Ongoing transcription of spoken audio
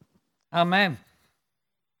Amen.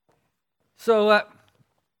 So,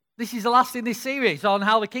 this is the last in this series on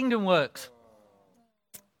how the kingdom works.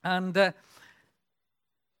 And,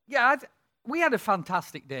 we had a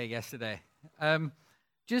fantastic day yesterday.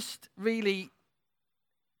 Just really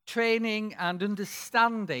training and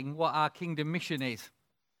understanding what our kingdom mission is,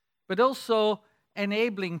 but also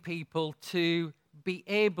enabling people to be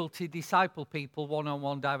able to disciple people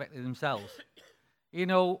one-on-one directly themselves. You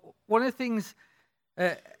know, one of the things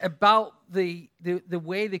about the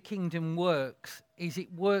way the kingdom works is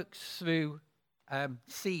it works through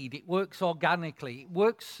seed. It works organically. It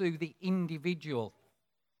works through the individual.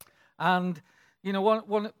 And, you know,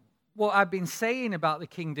 what I've been saying about the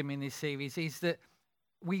kingdom in this series is that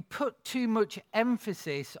we put too much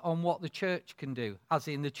emphasis on what the church can do, as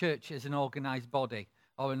in the church as an organized body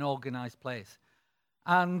or an organized place.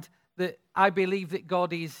 And that I believe that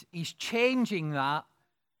God is changing that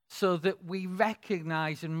so that we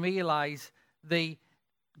recognize and realize the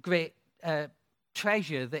great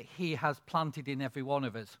treasure that he has planted in every one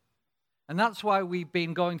of us. And that's why we've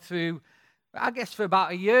been going through, I guess for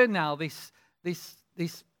about a year now, this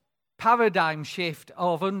paradigm shift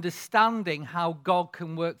of understanding how God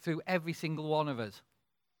can work through every single one of us.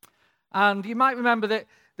 And you might remember that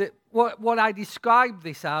what I described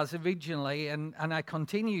this as originally, and I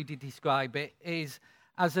continue to describe it, is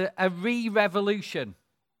as a re-revolution.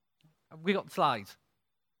 Have we got slides?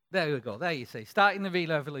 There we go. There you see. Starting the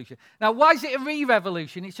re-revolution. Now, why is it a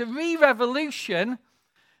re-revolution? It's a re-revolution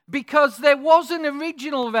because there was an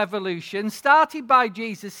original revolution started by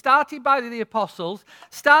Jesus, started by the apostles,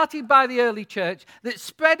 started by the early church that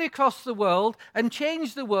spread across the world and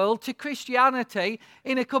changed the world to Christianity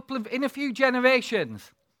in a few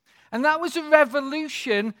generations. And that was a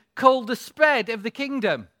revolution called the spread of the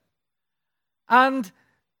kingdom. And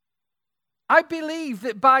I believe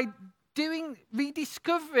that by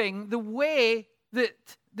rediscovering the way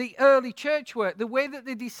that the early church worked, the way that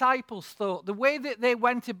the disciples thought, the way that they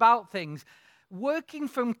went about things, working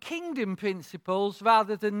from kingdom principles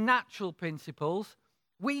rather than natural principles,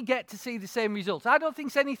 we get to see the same results. I don't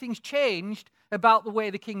think anything's changed about the way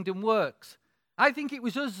the kingdom works. I think it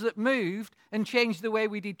was us that moved and changed the way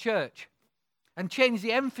we did church and changed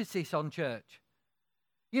the emphasis on church.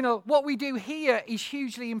 You know, what we do here is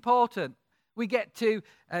hugely important. We get to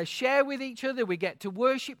share with each other. We get to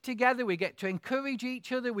worship together. We get to encourage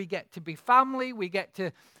each other. We get to be family. We get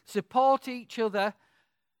to support each other.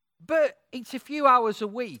 But it's a few hours a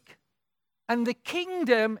week. And the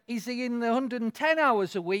kingdom is in the 110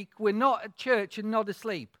 hours a week. We're not at church and not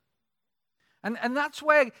asleep. And that's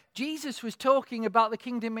where Jesus was talking about the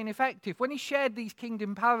kingdom ineffective. When he shared these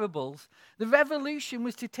kingdom parables, the revolution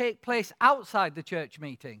was to take place outside the church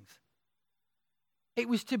meetings. It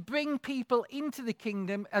was to bring people into the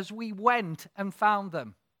kingdom as we went and found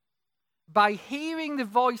them. By hearing the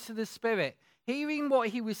voice of the Spirit, hearing what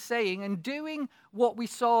he was saying and doing what we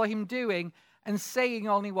saw him doing and saying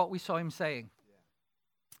only what we saw him saying.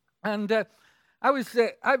 Yeah. And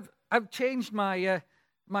I've changed my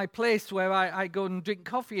place where I go and drink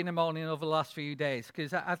coffee in the morning over the last few days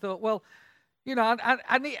because I thought, well, you know,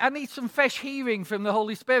 I need some fresh hearing from the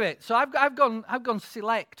Holy Spirit. So I've gone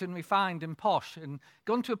select and refined and posh and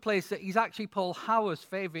gone to a place that is actually Paul Howard's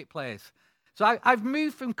favourite place. So I've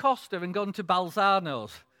moved from Costa and gone to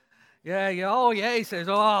Balzano's. Yeah, he says,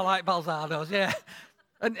 I like Balzano's, yeah.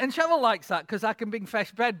 And Cheryl likes that because I can bring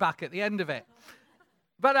fresh bread back at the end of it.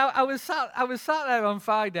 But I was sat there on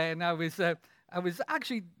Friday and I was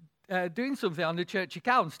actually doing something on the church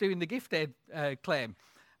accounts, doing the gift aid claim.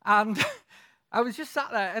 And I was just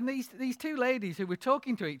sat there, and these two ladies who were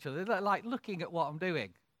talking to each other, they're like looking at what I'm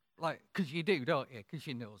doing, like, because you do, don't you? Because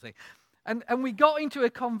you're nosy. And we got into a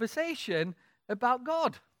conversation about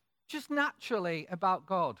God, just naturally about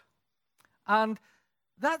God. And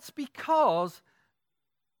that's because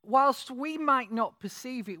whilst we might not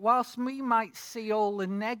perceive it, whilst we might see all the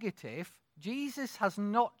negative, Jesus has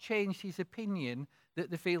not changed his opinion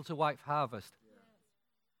that the fields are white for harvest.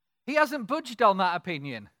 He hasn't budged on that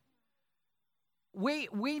opinion.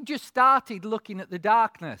 We just started looking at the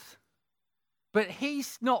darkness, but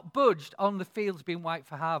he's not budged on the fields being white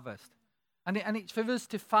for harvest. And it's for us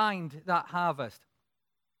to find that harvest.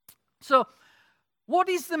 So, what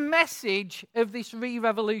is the message of this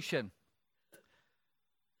re-revolution?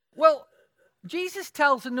 Well, Jesus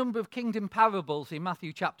tells a number of kingdom parables in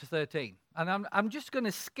Matthew chapter 13. And I'm just going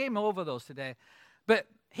to skim over those today. But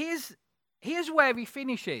here's where he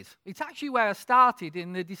finishes. It's actually where I started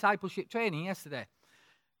in the discipleship training yesterday.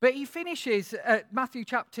 But he finishes at Matthew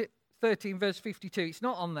chapter 13, verse 52. It's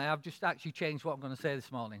not on there. I've just actually changed what I'm going to say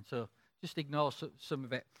this morning. So just ignore some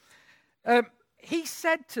of it. he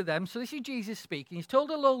said to them, so this is Jesus speaking, he's told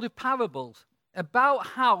a load of parables about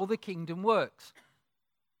how the kingdom works.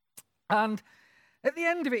 And at the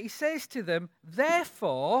end of it, he says to them,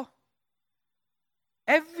 therefore,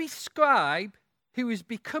 every scribe who has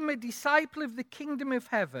become a disciple of the kingdom of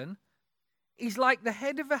heaven is like the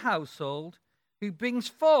head of a household who brings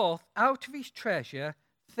forth out of his treasure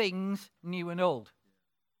things new and old.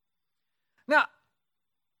 Now,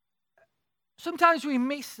 sometimes we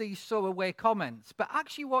miss these throwaway comments, but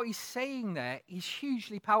actually what he's saying there is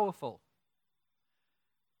hugely powerful.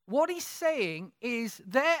 What he's saying is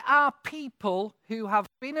there are people who have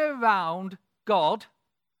been around God,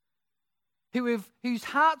 whose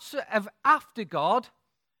hearts are after God,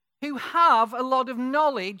 who have a lot of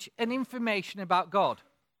knowledge and information about God.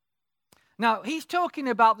 Now, he's talking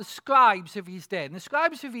about the scribes of his day. And the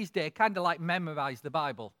scribes of his day kind of like memorized the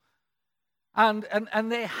Bible. And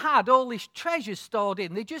they had all this treasure stored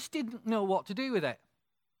in. They just didn't know what to do with it.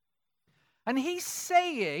 And he's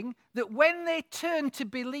saying that when they turned to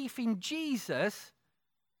belief in Jesus,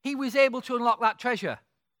 he was able to unlock that treasure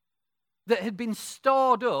that had been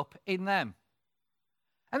stored up in them.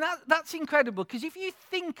 And that's incredible, because if you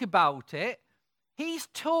think about it, he's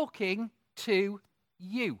talking to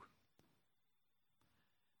you.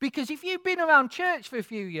 Because if you've been around church for a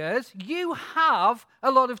few years, you have a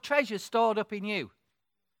lot of treasure stored up in you.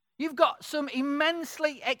 You've got some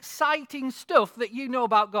immensely exciting stuff that you know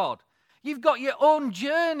about God. You've got your own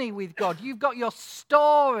journey with God. You've got your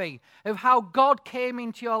story of how God came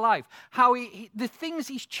into your life, how the things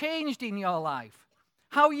he's changed in your life,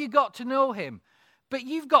 how you got to know him. But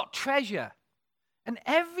you've got treasure. And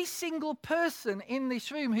every single person in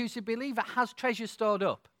this room who's a believer has treasure stored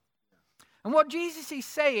up. And what Jesus is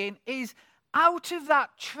saying is, out of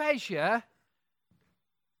that treasure,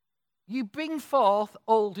 you bring forth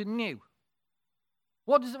old and new.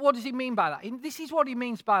 What does he mean by that? This is what he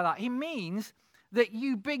means by that. He means that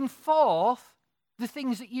you bring forth the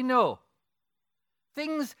things that you know.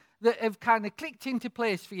 Things that have kind of clicked into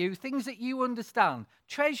place for you, things that you understand.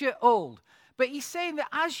 Treasure old. But he's saying that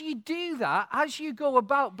as you do that, as you go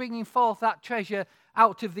about bringing forth that treasure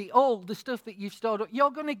out of the old, the stuff that you've stored up,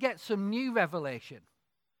 you're going to get some new revelation.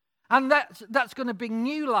 And that's going to bring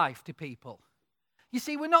new life to people. You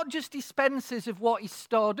see, we're not just dispensers of what is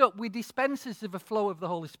stored up, we're dispensers of a flow of the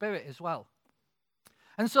Holy Spirit as well.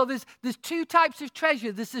 And so there's two types of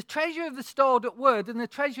treasure. There's the treasure of the stored up word and the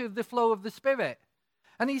treasure of the flow of the Spirit.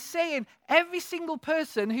 And he's saying every single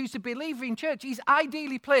person who's a believer in church is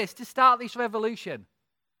ideally placed to start this revolution.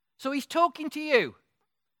 So he's talking to you.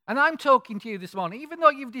 And I'm talking to you this morning, even though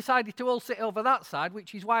you've decided to all sit over that side,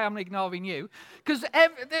 which is why I'm ignoring you. Because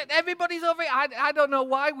everybody's over it. I don't know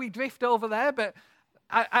why we drift over there, but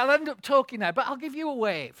I'll end up talking there. But I'll give you a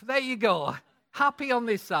wave. There you go. Happy on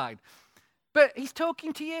this side. But he's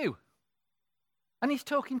talking to you. And he's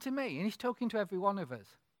talking to me. And he's talking to every one of us.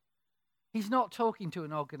 He's not talking to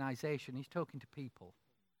an organization. He's talking to people.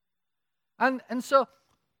 And so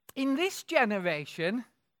in this generation,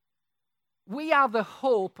 we are the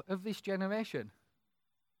hope of this generation.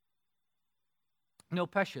 No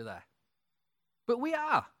pressure there. But we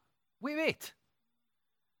are. We're it.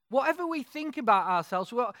 Whatever we think about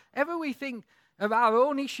ourselves, whatever we think of our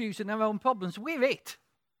own issues and our own problems, we're it.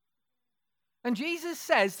 And Jesus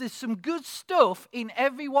says there's some good stuff in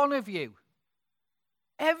every one of you.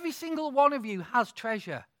 Every single one of you has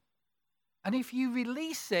treasure. And if you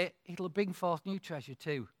release it, it'll bring forth new treasure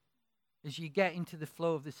too, as you get into the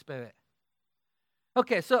flow of the Spirit.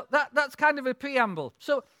 Okay, so that's kind of a preamble.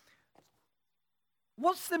 So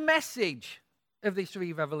what's the message of this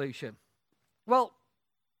re-revolution? Well,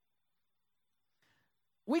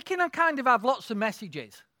 we can kind of have lots of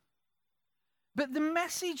messages. But the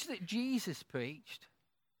message that Jesus preached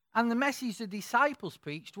and the message the disciples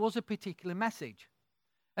preached was a particular message.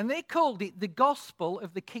 And they called it the gospel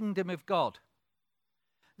of the kingdom of God.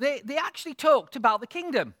 They actually talked about the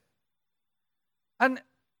kingdom. And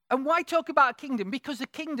why talk about a kingdom? Because the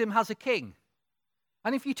kingdom has a king.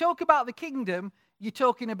 And if you talk about the kingdom, you're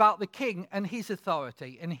talking about the king and his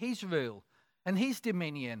authority and his rule and his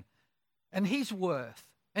dominion and his worth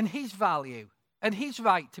and his value and his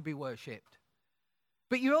right to be worshipped.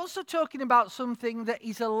 But you're also talking about something that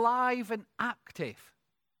is alive and active.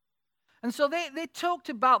 And so they talked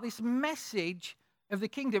about this message of the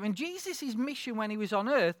kingdom. And Jesus' mission when he was on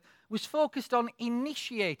earth was focused on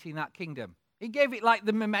initiating that kingdom. He gave it like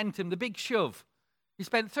the momentum, the big shove. He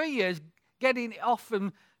spent 3 years getting it off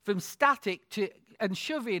from static and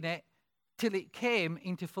shoving it till it came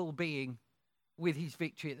into full being with his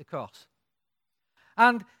victory at the cross.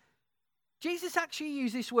 And Jesus actually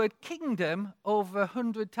used this word kingdom over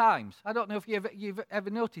 100 times. I don't know if you've ever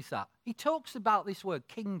noticed that. He talks about this word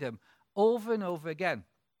kingdom over and over again.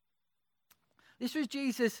 This was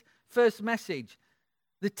Jesus' first message.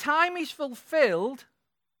 The time is fulfilled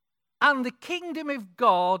and the kingdom of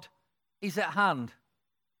God is at hand.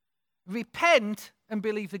 Repent and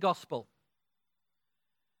believe the gospel.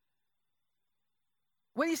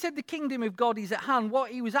 When he said the kingdom of God is at hand,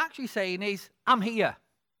 what he was actually saying is, I'm here.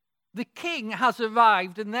 The king has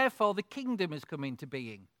arrived, and therefore the kingdom has come into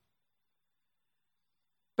being.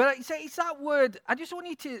 But it's that word, I just want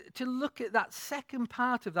you to look at that second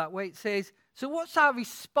part of that where it says, so what's our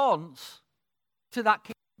response to that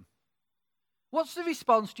kingdom? What's the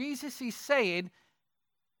response Jesus is saying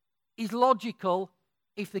is logical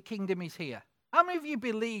if the kingdom is here? How many of you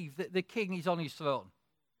believe that the king is on his throne?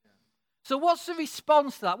 So what's the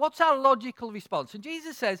response to that? What's our logical response? And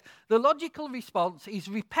Jesus says the logical response is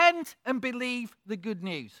repent and believe the good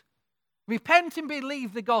news. Repent and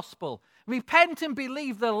believe the gospel. Repent and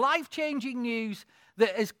believe the life-changing news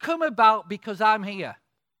that has come about because I'm here.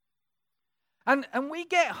 And we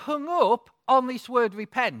get hung up on this word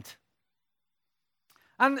repent.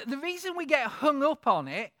 And the reason we get hung up on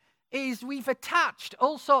it is we've attached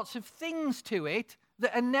all sorts of things to it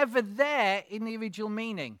that are never there in the original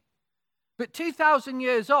meaning. But 2,000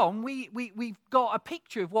 years on, we've got a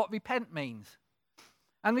picture of what repent means.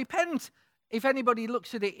 And repent, if anybody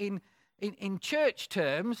looks at it in church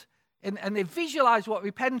terms, and they visualize what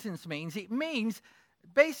repentance means, it means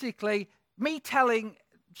basically me telling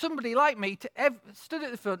somebody like me, stood at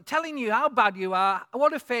the front, telling you how bad you are,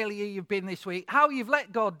 what a failure you've been this week, how you've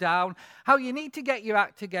let God down, how you need to get your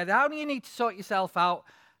act together, how you need to sort yourself out.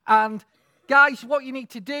 And guys, what you need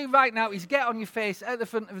to do right now is get on your face at the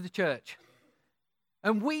front of the church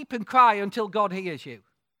and weep and cry until God hears you.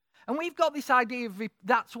 And we've got this idea of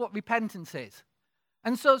that's what repentance is.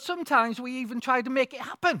 And so sometimes we even try to make it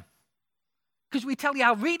happen because we tell you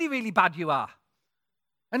how really, really bad you are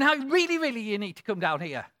and how really, really you need to come down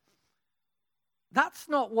here. That's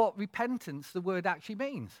not what repentance, the word, actually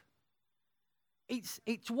means.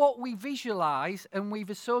 It's what we visualize and we've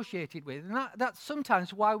associated with. And that's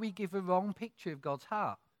sometimes why we give a wrong picture of God's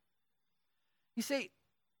heart. You see,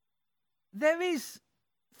 there is,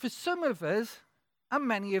 for some of us, and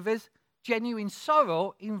many of us, genuine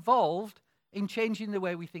sorrow involved in changing the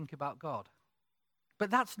way we think about God. But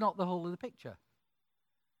that's not the whole of the picture.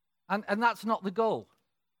 And that's not the goal.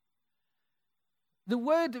 The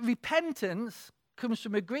word repentance comes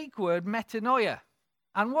from a Greek word, metanoia.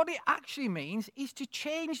 And what it actually means is to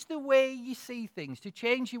change the way you see things, to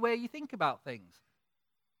change the way you think about things.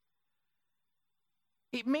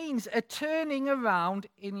 It means a turning around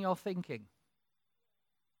in your thinking.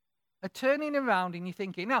 A turning around in your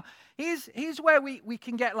thinking. Now, here's where we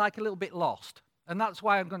can get like a little bit lost. And that's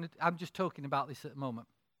why I'm just talking about this at the moment.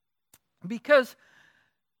 Because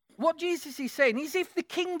what Jesus is saying is if the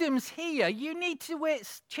kingdom's here, you need to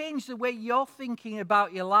change the way you're thinking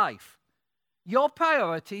about your life. Your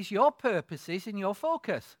priorities, your purposes, and your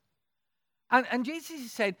focus. And Jesus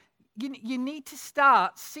is saying, you need to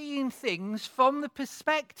start seeing things from the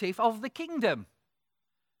perspective of the kingdom.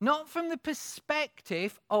 Not from the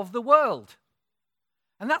perspective of the world.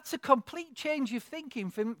 And that's a complete change of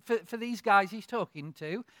thinking for these guys he's talking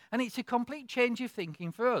to. And it's a complete change of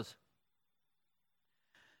thinking for us.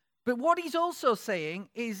 But what he's also saying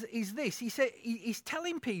is this. He's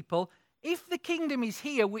telling people, if the kingdom is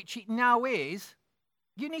here, which it now is,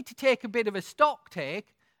 you need to take a bit of a stock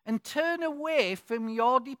take and turn away from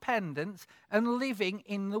your dependence and living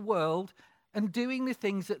in the world and doing the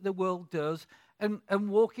things that the world does and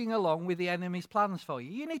walking along with the enemy's plans for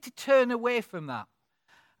you. You need to turn away from that.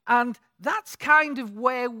 And that's kind of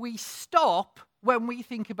where we stop when we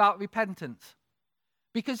think about repentance.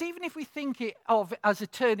 Because even if we think of it as a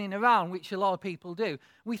turning around, which a lot of people do,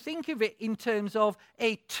 we think of it in terms of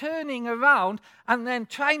a turning around and then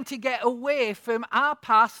trying to get away from our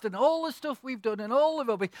past and all the stuff we've done and all the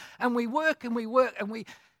rubbish. And we work and we work and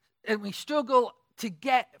we struggle to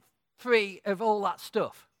get free of all that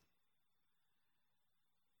stuff.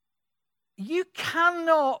 You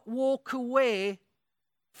cannot walk away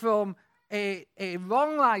from a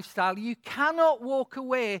wrong lifestyle. You cannot walk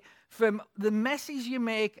away from the messes you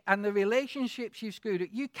make and the relationships you've screwed up.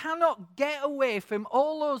 You cannot get away from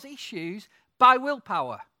all those issues by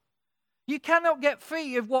willpower. You cannot get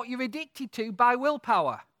free of what you're addicted to by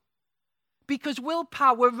willpower. Because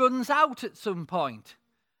willpower runs out at some point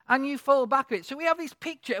and you fall back at it. So we have this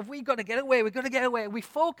picture of we've got to get away, we've got to get away. We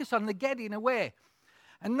focus on the getting away.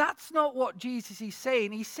 And that's not what Jesus is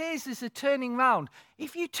saying. He says there's a turning round.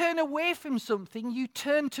 If you turn away from something, you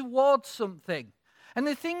turn towards something. And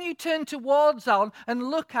the thing you turn towards on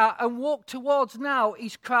and look at and walk towards now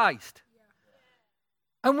is Christ.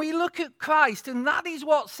 And we look at Christ, and that is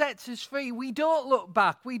what sets us free. We don't look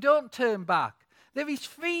back. We don't turn back. There is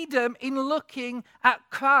freedom in looking at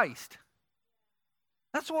Christ.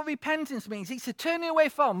 That's what repentance means. It's a turning away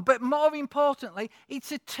from, but more importantly,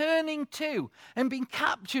 it's a turning to and being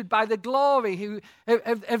captured by the glory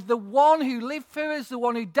of the one who lived for us, the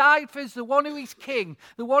one who died for us, the one who is King,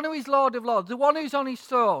 the one who is Lord of Lords, the one who's on his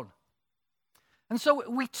throne. And so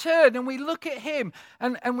we turn and we look at him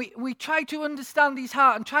and we try to understand his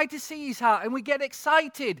heart and try to see his heart, and we get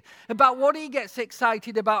excited about what he gets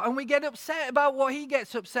excited about, and we get upset about what he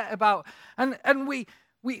gets upset about. And we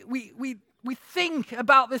think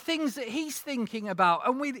about the things that he's thinking about,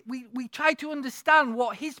 and we try to understand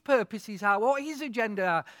what his purposes are, what his agenda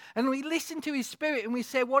are, and we listen to his Spirit and we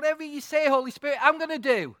say, whatever you say, Holy Spirit, I'm going to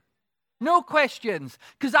do. No questions,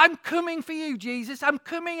 because I'm coming for you, Jesus. I'm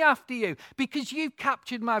coming after you because you've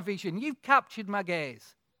captured my vision. You've captured my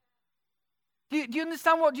gaze. Do you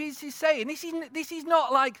understand what Jesus is saying? This is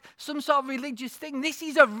not like some sort of religious thing. This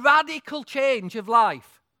is a radical change of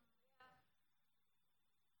life.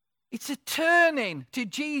 It's a turning to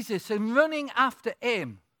Jesus and running after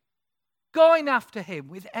him, going after him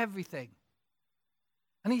with everything.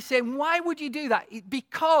 And he's saying, why would you do that?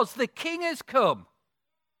 Because the King has come.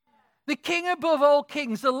 The King above all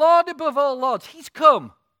kings, the Lord above all lords, he's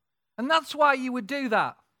come. And that's why you would do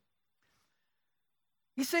that.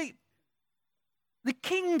 You see, the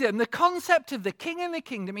kingdom, the concept of the king and the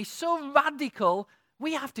kingdom is so radical,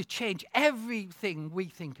 we have to change everything we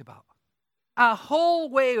think about. Our whole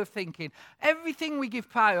way of thinking, everything we give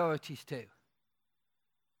priorities to.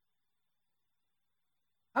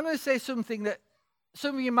 I'm going to say something that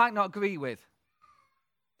some of you might not agree with.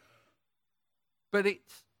 But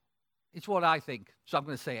it's what I think, so I'm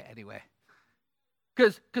going to say it anyway.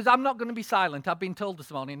 Because I'm not going to be silent. I've been told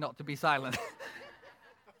this morning not to be silent.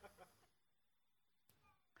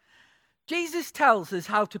 Jesus tells us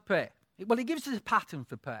how to pray. Well, he gives us a pattern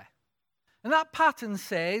for prayer. And that pattern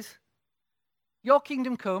says, your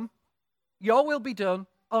kingdom come, your will be done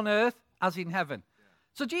on earth as in heaven.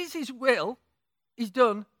 So Jesus' will is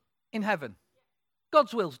done in heaven.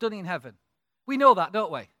 God's will is done in heaven. We know that,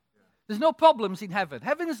 don't we? There's no problems in heaven.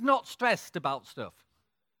 Heaven's not stressed about stuff.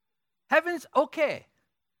 Heaven's okay.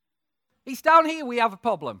 It's down here we have a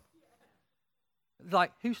problem.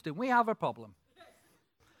 Like, Houston, we have a problem.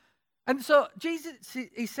 And so Jesus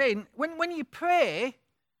is saying, when you pray,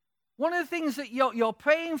 one of the things that you're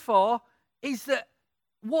praying for is that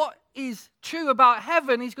what is true about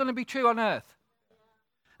heaven is going to be true on earth.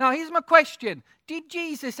 Now, here's my question. Did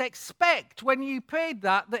Jesus expect when you prayed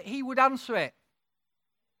that he would answer it?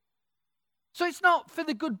 So it's not for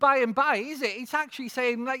the good by and by, is it? It's actually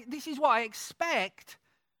saying, like, this is what I expect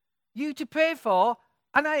you to pray for,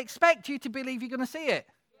 and I expect you to believe you're going to see it,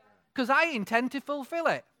 because I intend to fulfill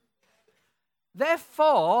it.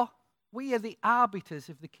 Therefore, we are the arbiters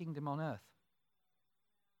of the kingdom on earth.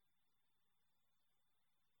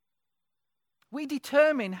 We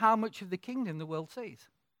determine how much of the kingdom the world sees.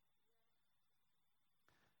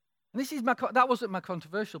 And this is that wasn't my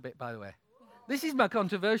controversial bit, by the way. This is my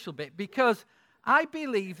controversial bit because I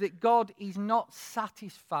believe that God is not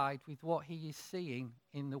satisfied with what he is seeing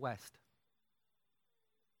in the West.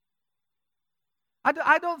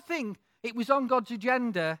 I don't think it was on God's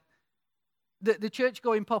agenda that the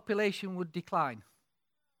church-going population would decline.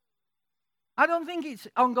 I don't think it's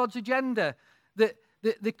on God's agenda that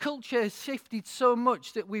the culture has shifted so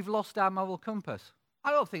much that we've lost our moral compass.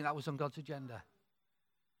 I don't think that was on God's agenda.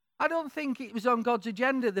 I don't think it was on God's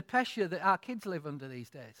agenda, the pressure that our kids live under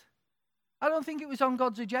these days. I don't think it was on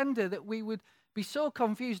God's agenda that we would be so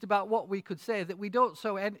confused about what we could say that we don't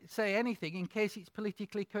say anything in case it's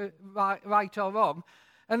politically right or wrong.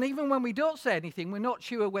 And even when we don't say anything, we're not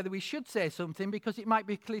sure whether we should say something because it might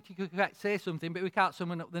be politically correct to say something, but we can't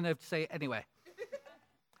summon up the nerve to say it anyway.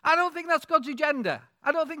 I don't think that's God's agenda.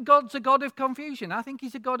 I don't think God's a God of confusion. I think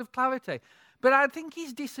he's a God of clarity. But I think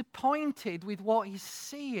he's disappointed with what he's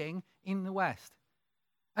seeing in the West.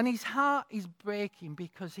 And his heart is breaking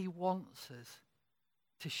because he wants us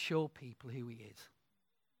to show people who he is.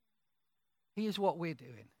 Here's what we're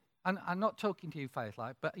doing. And I'm not talking to you,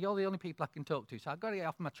 Firelight, but you're the only people I can talk to, so I've got to get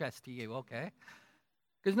off my chest to you, okay?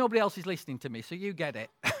 Because nobody else is listening to me, so you get it.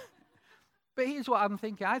 But here's what I'm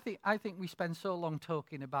thinking. I think we spend so long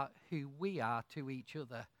talking about who we are to each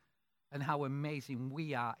other and how amazing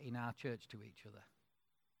we are in our church to each other.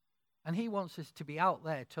 And he wants us to be out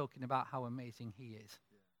there talking about how amazing he is.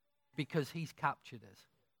 Yeah. because he's captured us.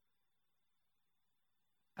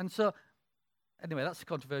 And so, anyway, that's the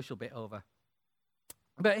controversial bit over.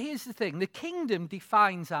 But here's the thing. The kingdom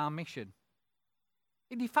defines our mission.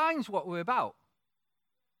 It defines what we're about.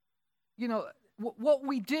 You know, what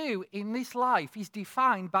we do in this life is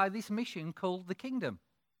defined by this mission called the kingdom.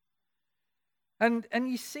 And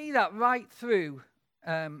you see that right through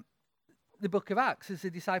the book of Acts as the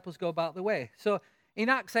disciples go about the way. So in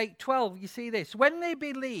Acts 8:12, you see this. When they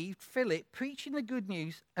believed Philip preaching the good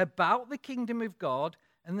news about the kingdom of God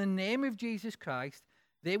and the name of Jesus Christ,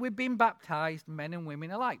 they were being baptized, men and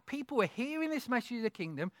women alike. People were hearing this message of the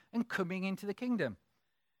kingdom and coming into the kingdom.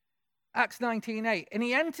 Acts 19:8, and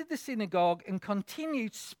he entered the synagogue and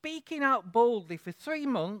continued speaking out boldly for 3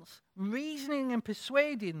 months, reasoning and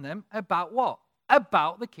persuading them about what?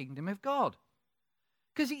 About the kingdom of God.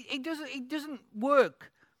 Because it doesn't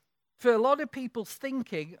work for a lot of people's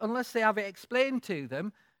thinking, unless they have it explained to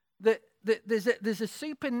them, that there's a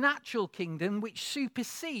supernatural kingdom which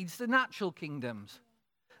supersedes the natural kingdoms.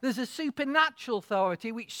 There's a supernatural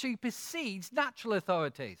authority which supersedes natural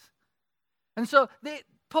authorities. And so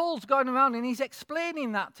Paul's going around and he's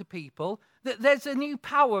explaining that to people, that there's a new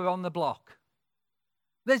power on the block.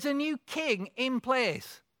 There's a new king in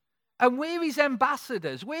place. And we're his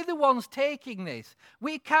ambassadors. We're the ones taking this.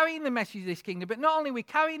 We're carrying the message of this kingdom. But not only are we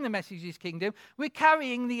carrying the message of this kingdom, we're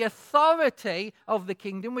carrying the authority of the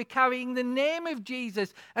kingdom. We're carrying the name of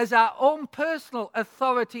Jesus as our own personal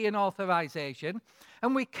authority and authorization.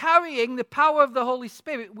 And we're carrying the power of the Holy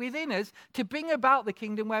Spirit within us to bring about the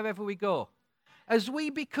kingdom wherever we go. As we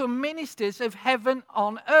become ministers of heaven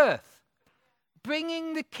on earth,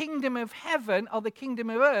 bringing the kingdom of heaven or the kingdom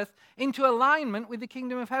of earth into alignment with the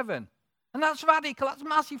kingdom of heaven. And that's radical. That's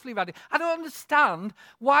massively radical. I don't understand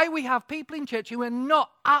why we have people in church who are not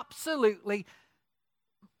absolutely,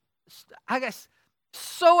 I guess,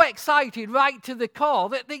 so excited right to the core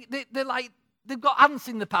that they're like, they've got ants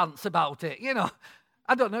in the pants about it, you know.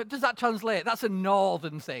 I don't know, does that translate? That's a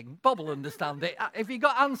northern thing. Bob will understand it. If you've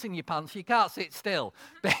got ants in your pants, you can't sit still,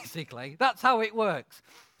 basically. That's how it works.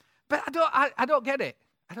 But I don't get it.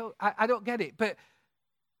 I don't get it. But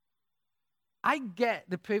I get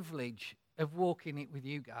the privilege of walking it with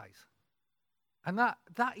you guys. And that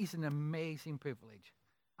is an amazing privilege.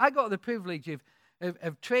 I got the privilege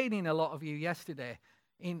of training a lot of you yesterday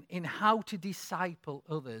in how to disciple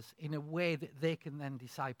others in a way that they can then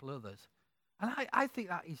disciple others. And I think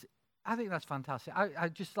that's fantastic. I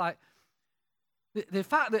just like the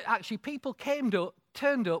fact that actually people turned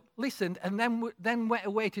up, listened, and then went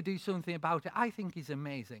away to do something about it. I think is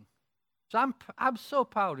amazing. So I'm so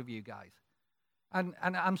proud of you guys, and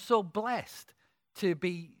I'm so blessed to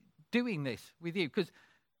be doing this with you, because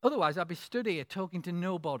otherwise I'd be stood here talking to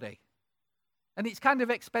nobody, and it's kind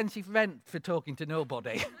of expensive rent for talking to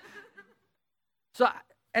nobody. So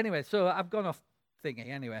anyway, I've gone off thingy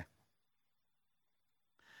anyway.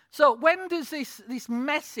 So when does this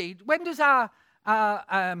message? When does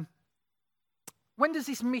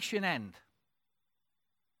this mission end?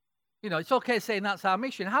 You know, it's okay saying that's our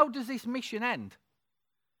mission. How does this mission end?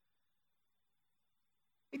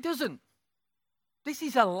 It doesn't. This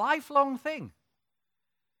is a lifelong thing.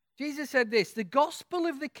 Jesus said this: the gospel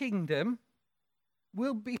of the kingdom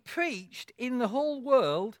will be preached in the whole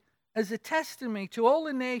world as a testimony to all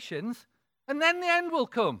the nations, and then the end will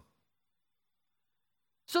come.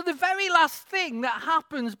 So the very last thing that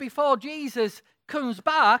happens before Jesus comes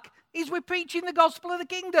back is we're preaching the gospel of the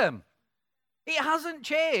kingdom. It hasn't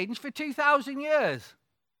changed for 2,000 years.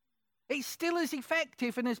 It's still as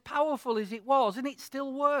effective and as powerful as it was, and it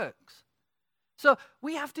still works. So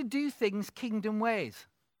we have to do things kingdom ways.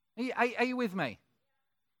 Are you with me?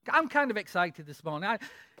 I'm kind of excited this morning.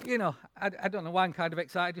 I don't know why I'm kind of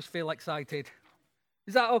excited. I just feel excited.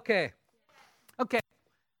 Is that okay? Okay.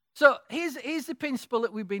 So here's the principle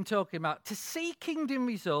that we've been talking about. To see kingdom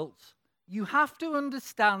results, you have to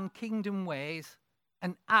understand kingdom ways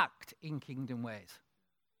and act in kingdom ways.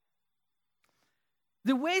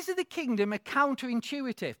 The ways of the kingdom are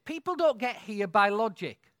counterintuitive. People don't get here by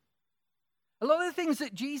logic. A lot of the things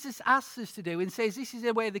that Jesus asks us to do and says this is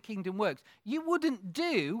the way the kingdom works, you wouldn't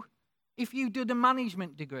do if you did a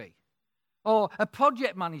management degree or a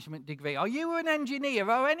project management degree, or you were an engineer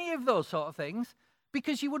or any of those sort of things,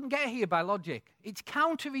 because you wouldn't get here by logic. It's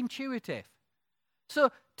counterintuitive. So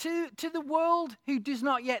to the world who does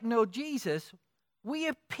not yet know Jesus, we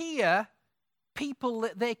appear people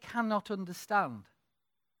that they cannot understand.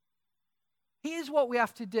 Here's what we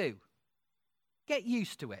have to do. Get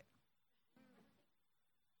used to it.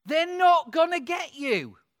 They're not going to get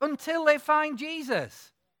you until they find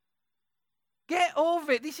Jesus. Get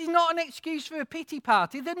over it. This is not an excuse for a pity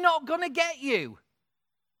party. They're not going to get you.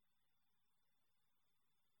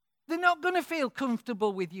 They're not going to feel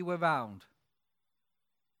comfortable with you around.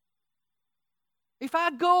 If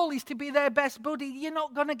our goal is to be their best buddy, you're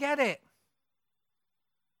not going to get it.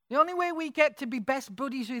 The only way we get to be best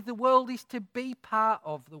buddies with the world is to be part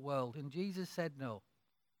of the world. And Jesus said no.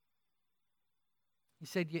 He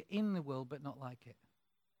said, you're in the world, but not like it.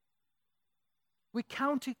 We're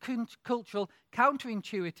countercultural,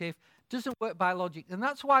 counterintuitive, doesn't work by logic. And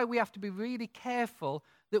that's why we have to be really careful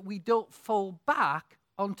that we don't fall back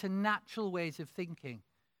onto natural ways of thinking.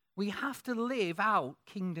 We have to live out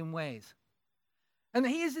kingdom ways. And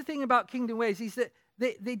here's the thing about kingdom ways is that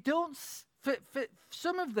they don't, for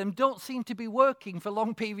some of them don't seem to be working for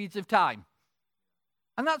long periods of time.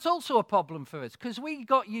 And that's also a problem for us because we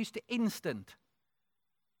got used to instant.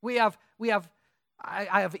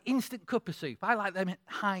 I have instant cup of soup. I like them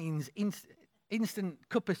Heinz instant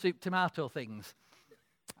cup of soup tomato things.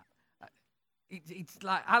 It's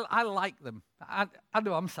like, I like them. I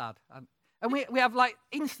know I'm sad. And we have like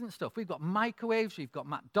instant stuff. We've got microwaves, we've got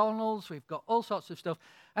McDonald's, we've got all sorts of stuff.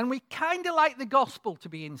 And we kind of like the gospel to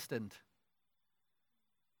be instant.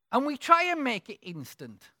 And we try and make it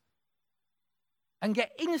instant. And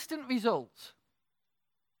get instant results.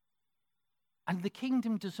 And the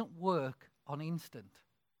kingdom doesn't work on instant.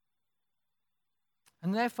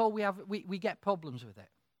 And therefore we get problems with it.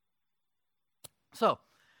 So,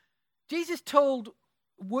 Jesus told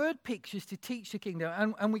word pictures to teach the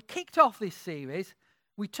kingdom. And we kicked off this series.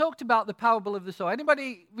 We talked about the parable of the sower.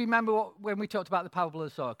 Anybody remember when we talked about the parable of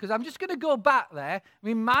the sower? Because I'm just going to go back there,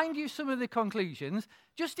 remind you some of the conclusions,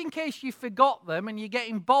 just in case you forgot them and you're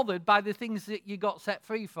getting bothered by the things that you got set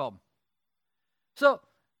free from. So,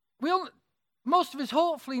 most of us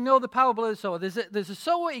hopefully know the parable of the sower. There's a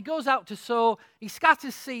sower, he goes out to sow, he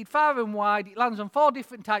scatters seed far and wide, it lands on 4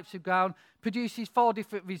 different types of ground, produces 4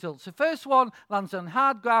 different results. The first one lands on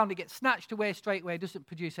hard ground, it gets snatched away straight away, doesn't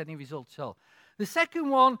produce any results at all. The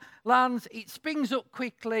second one lands, it springs up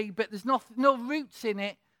quickly, but there's no roots in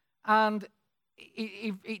it, and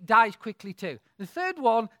it dies quickly too. The third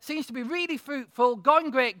one seems to be really fruitful,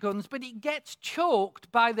 going great guns, but it gets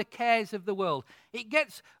choked by the cares of the world.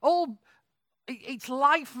 It's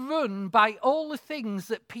life run by all the things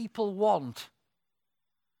that people want.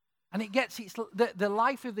 And it gets the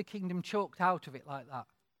life of the kingdom choked out of it like that.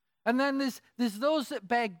 And then there's those that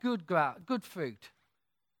bear good fruit.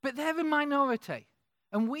 But they're a minority.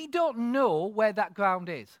 And we don't know where that ground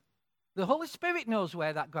is. The Holy Spirit knows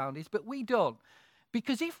where that ground is, but we don't.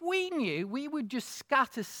 Because if we knew, we would just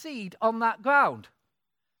scatter seed on that ground.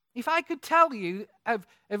 If I could tell you of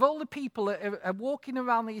all the people that are walking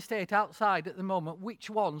around the estate outside at the moment, which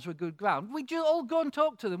ones were good ground, we'd just all go and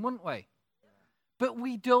talk to them, wouldn't we? But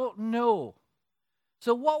we don't know.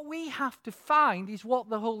 So what we have to find is what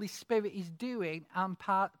the Holy Spirit is doing and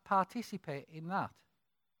participate in that.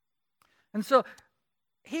 And so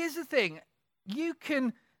here's the thing.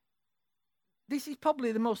 This is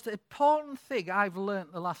probably the most important thing I've learned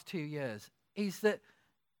the last 2 years, is that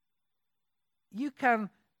you can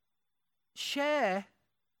share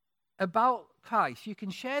about Christ. You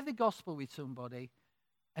can share the gospel with somebody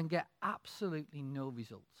and get absolutely no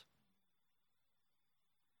results.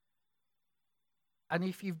 And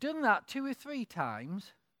if you've done that 2 or 3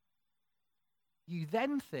 times, you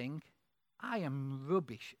then think, I am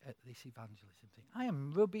rubbish at this evangelism thing. I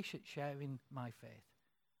am rubbish at sharing my faith.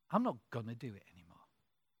 I'm not going to do it anymore.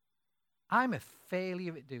 I'm a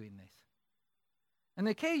failure at doing this. And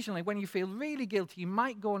occasionally, when you feel really guilty, you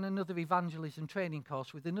might go on another evangelism training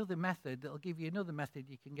course with another method that'll give you another method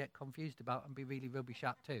you can get confused about and be really rubbish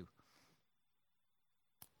at too.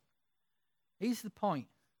 Here's the point.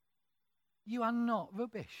 You are not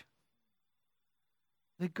rubbish.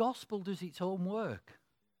 The gospel does its own work.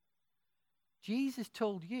 Jesus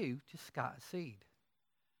told you to scatter seed.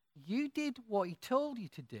 You did what he told you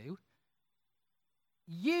to do.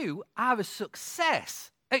 You are a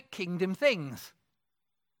success at kingdom things.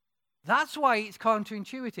 That's why it's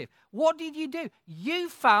counterintuitive. What did you do? You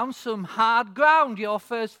found some hard ground your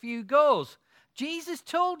first few goes. Jesus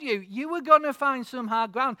told you you were going to find some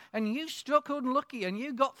hard ground, and you struck unlucky, and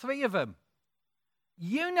you got 3 of them.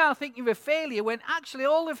 You now think you're a failure when actually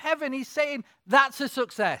all of heaven is saying that's a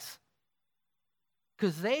success.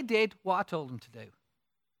 Because they did what I told them to do.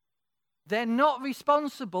 They're not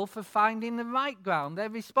responsible for finding the right ground. They're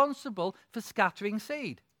responsible for scattering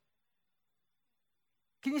seed.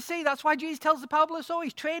 Can you see? That's why Jesus tells the parable of the sower.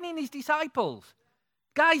 He's training his disciples.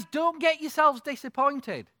 Guys, don't get yourselves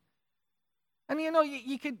disappointed. And you know,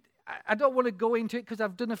 you could, I don't want to go into it because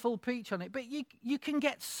I've done a full preach on it, but you can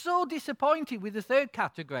get so disappointed with the third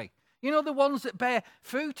category. You know, the ones that bear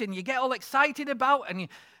fruit and you get all excited about, and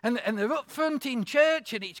they're up front in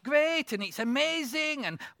church and it's great and it's amazing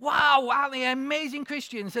and wow, aren't they amazing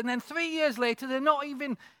Christians? And then 3 years later, they're not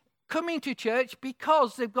even coming to church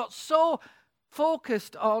because they've got so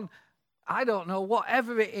focused on, I don't know,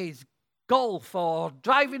 whatever it is, golf or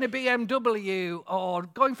driving a BMW or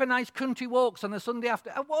going for nice country walks on a Sunday after,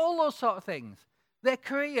 all those sort of things. Their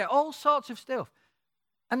career, all sorts of stuff.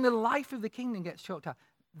 And the life of the kingdom gets choked out.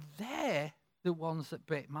 They're the ones that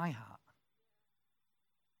break my heart.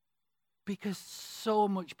 Because so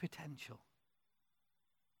much potential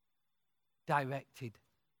directed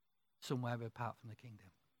somewhere apart from the kingdom.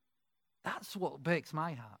 That's what breaks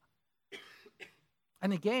my heart.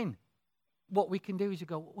 And again, what we can do is you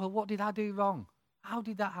go, well, what did I do wrong? How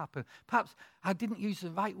did that happen? Perhaps I didn't use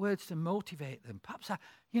the right words to motivate them. Perhaps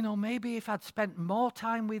maybe if I'd spent more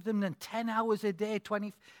time with them than 10 hours a day,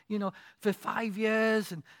 20, for 5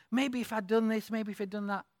 years, and maybe if I'd done this, maybe if I'd done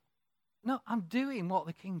that. No, I'm doing what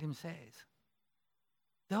the kingdom says.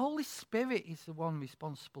 The Holy Spirit is the one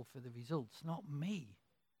responsible for the results, not me.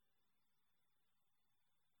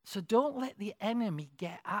 So don't let the enemy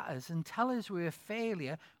get at us and tell us we're a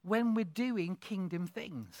failure when we're doing kingdom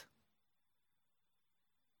things.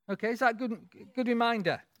 Okay, is that good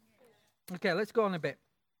reminder? Okay, let's go on a bit.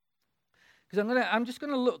 Because I'm just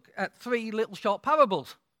going to look at 3 little short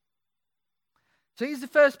parables. So here's the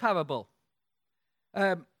first parable.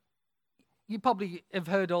 You probably have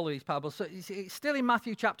heard all of these parables. So it's still in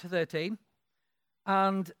Matthew chapter 13.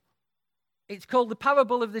 And it's called the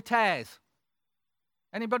parable of the tares.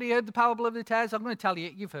 Anybody heard the parable of the tares? I'm going to tell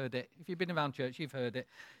you, you've heard it. If you've been around church, you've heard it.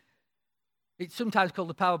 It's sometimes called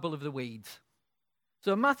the parable of the weeds.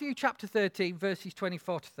 So Matthew chapter 13, verses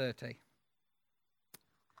 24 to 30.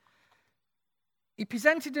 He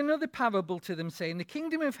presented another parable to them, saying, the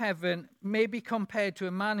kingdom of heaven may be compared to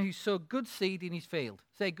a man who sowed good seed in his field.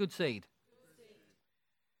 Say, good seed. Good seed.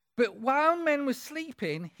 But while men were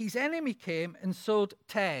sleeping, his enemy came and sowed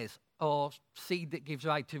tares, or seed that gives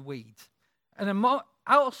rise to weeds, and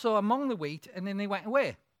also among the wheat, and then they went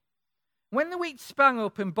away. When the wheat sprang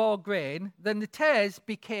up and bore grain, then the tares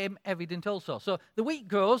became evident also. So the wheat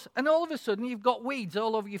grows, and all of a sudden you've got weeds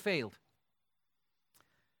all over your field.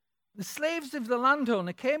 The slaves of the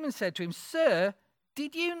landowner came and said to him, Sir,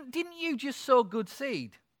 didn't you just sow good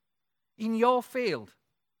seed in your field?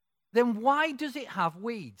 Then why does it have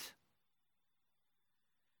weeds?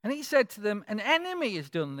 And he said to them, an enemy has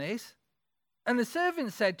done this. And the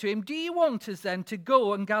servant said to him, do you want us then to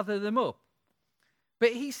go and gather them up?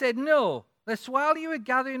 But he said, no, lest while you are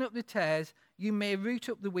gathering up the tares, you may root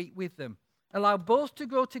up the wheat with them. Allow both to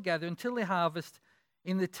grow together until the harvest.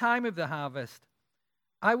 In the time of the harvest,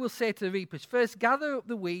 I will say to the reapers, first gather up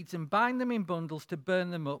the weeds and bind them in bundles to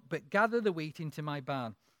burn them up, but gather the wheat into my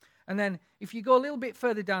barn. And then if you go a little bit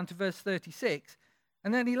further down to verse 36,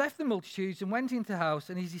 and then he left the multitudes and went into the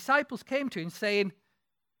house, and his disciples came to him saying,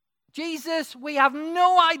 Jesus, we have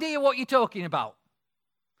no idea what you're talking about.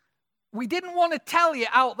 We didn't want to tell you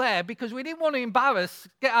out there because we didn't want to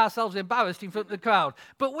get ourselves embarrassed in front of the crowd.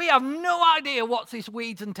 But we have no idea what's this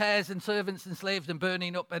weeds and tares and servants and slaves and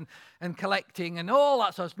burning up and collecting and all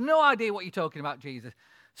that sort of stuff. No idea what you're talking about, Jesus.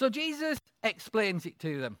 So Jesus explains it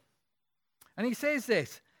to them. And he says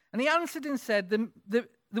this, and he answered and said,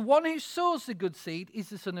 the one who sows the good seed is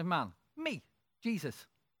the Son of Man. Me, Jesus,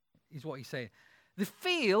 is what he's saying. The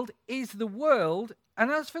field is the world,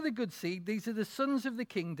 and as for the good seed, these are the sons of the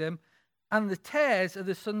kingdom, and the tares are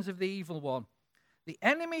the sons of the evil one. The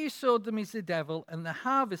enemy who sowed them is the devil, and the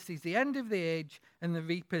harvest is the end of the age, and the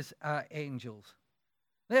reapers are angels.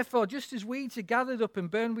 Therefore, just as weeds are gathered up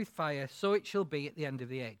and burned with fire, so it shall be at the end of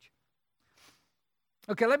the age.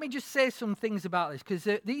 Okay, let me just say some things about this, because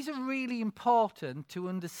these are really important to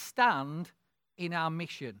understand in our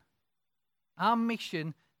mission. Our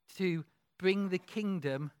mission to bring the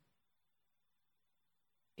kingdom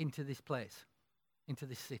into this place, into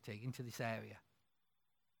this city, into this area.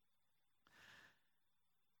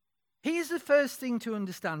 Here's the first thing to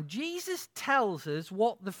understand. Jesus tells us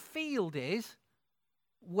what the field is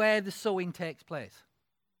where the sowing takes place.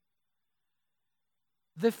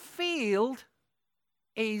 The field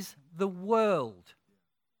is the world.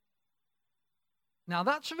 Now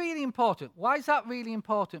that's really important. Why is that really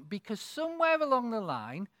important? Because somewhere along the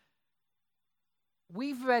line,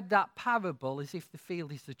 we've read that parable as if the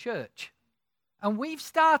field is the church. And we've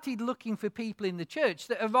started looking for people in the church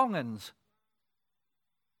that are wrong uns.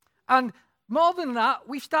 And more than that,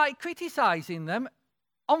 we've started criticizing them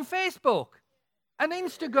on Facebook and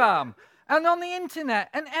Instagram and on the internet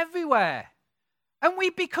and everywhere. And we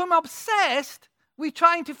become obsessed with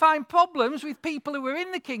trying to find problems with people who are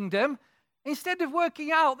in the kingdom instead of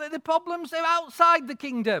working out that the problems are outside the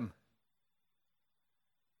kingdom.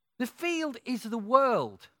 The field is the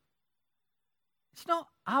world. It's not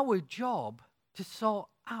our job to sort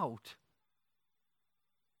out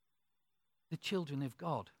the children of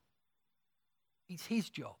God. It's his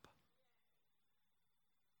job.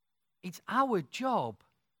 It's our job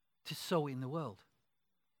to sow in the world.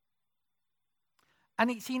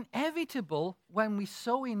 And it's inevitable when we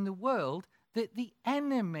sow in the world that the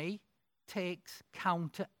enemy takes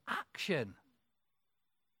counteraction.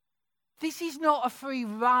 This is not a free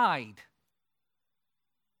ride.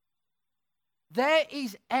 There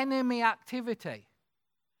is enemy activity.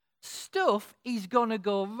 Stuff is going to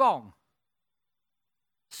go wrong.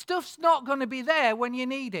 Stuff's not going to be there when you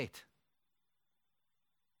need it.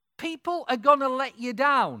 People are going to let you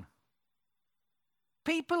down.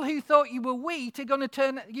 People who thought you were wheat are going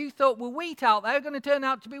to you thought were wheat out there are going to turn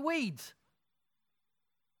out to be weeds.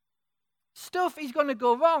 Stuff is going to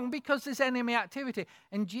go wrong because there's enemy activity.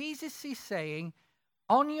 And Jesus is saying,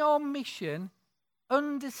 on your mission,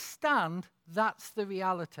 understand that's the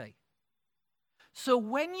reality. So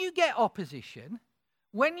when you get opposition,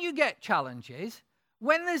 when you get challenges,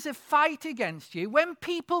 when there's a fight against you, when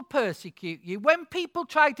people persecute you, when people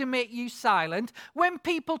try to make you silent, when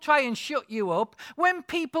people try and shut you up, when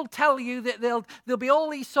people tell you that there'll be all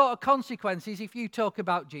these sort of consequences if you talk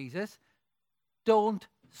about Jesus, don't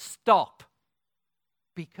stop.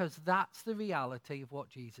 Because that's the reality of what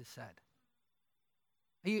Jesus said.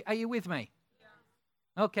 Are you with me?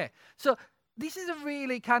 Yeah. Okay, so this is a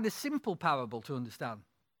really kind of simple parable to understand.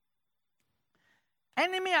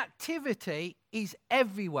 Enemy activity is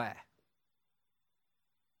everywhere.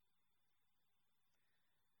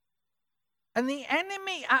 And the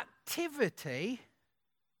enemy activity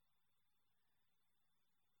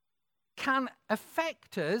can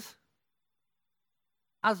affect us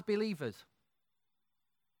as believers.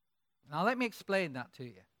 Now let me explain that to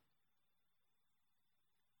you.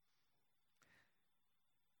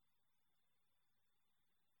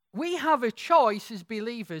 We have a choice as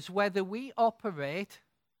believers whether we operate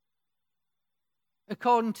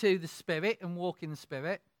according to the Spirit and walk in the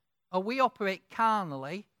Spirit, or we operate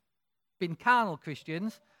carnally, being carnal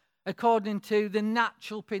Christians, according to the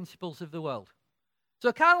natural principles of the world. So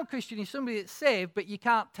a carnal Christian is somebody that's saved, but you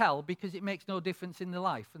can't tell because it makes no difference in their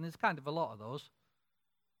life, and there's kind of a lot of those.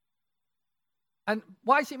 And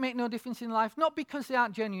why does it make no difference in life? Not because they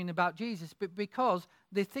aren't genuine about Jesus, but because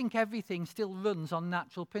they think everything still runs on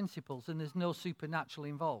natural principles and there's no supernatural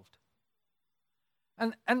involved.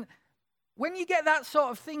 And when you get that sort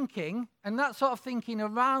of thinking, and that sort of thinking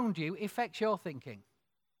around you, it affects your thinking.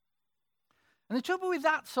 And the trouble with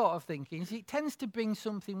that sort of thinking is it tends to bring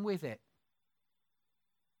something with it.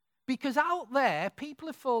 Because out there, people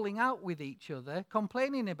are falling out with each other,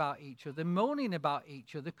 complaining about each other, moaning about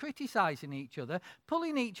each other, criticizing each other,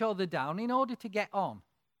 pulling each other down in order to get on.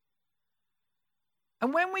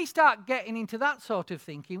 And when we start getting into that sort of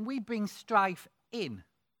thinking, we bring strife in.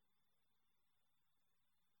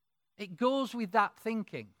 It goes with that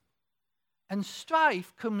thinking. And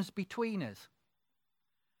strife comes between us.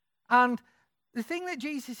 And the thing that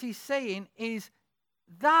Jesus is saying is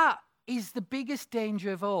that is the biggest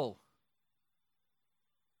danger of all.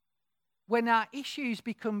 When our issues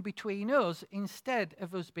become between us instead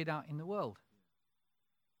of us being out in the world.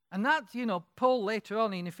 And that's, Paul later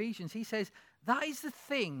on in Ephesians, he says, that is the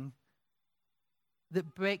thing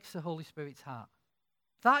that breaks the Holy Spirit's heart.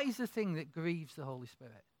 That is the thing that grieves the Holy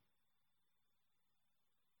Spirit.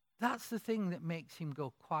 That's the thing that makes him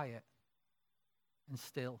go quiet and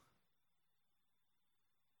still.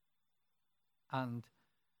 And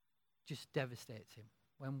just devastates him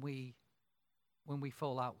when we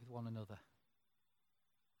fall out with one another.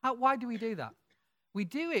 Why do we do that? We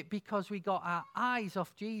do it because we got our eyes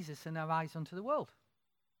off Jesus and our eyes onto the world.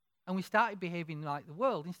 And we started behaving like the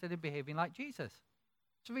world instead of behaving like Jesus.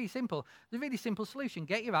 It's really simple. It's a really simple solution.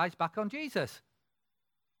 Get your eyes back on Jesus.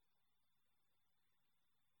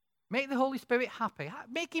 Make the Holy Spirit happy.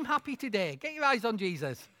 Make him happy today. Get your eyes on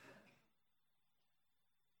Jesus.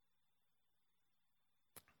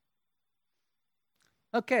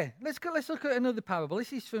 Okay, let's look at another parable.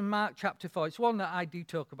 This is from Mark chapter 4. It's one that I do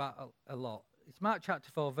talk about a lot. It's Mark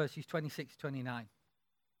chapter 4, verses 26 to 29.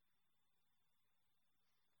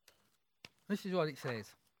 This is what it says.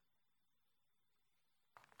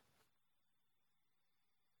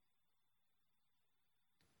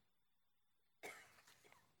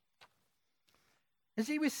 As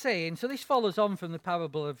he was saying, so this follows on from the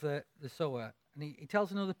parable of the sower. and he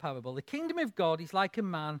tells another parable. The kingdom of God is like a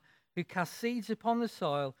man who casts seeds upon the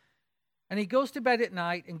soil, and he goes to bed at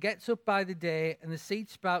night and gets up by the day, and the seed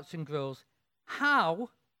sprouts and grows. How?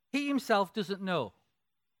 He himself doesn't know.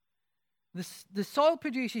 The soil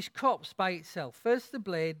produces crops by itself. First the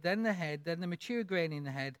blade, then the head, then the mature grain in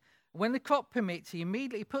the head. When the crop permits, he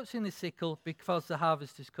immediately puts in the sickle because the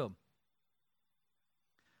harvest has come.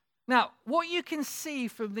 Now, what you can see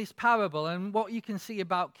from this parable and what you can see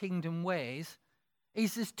about kingdom ways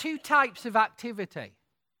is there's two types of activity.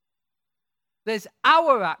 There's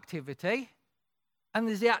our activity and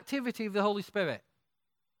there's the activity of the Holy Spirit.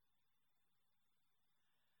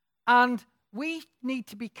 And we need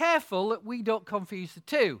to be careful that we don't confuse the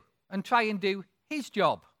two and try and do his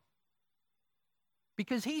job.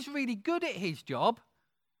 Because he's really good at his job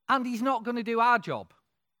and he's not going to do our job.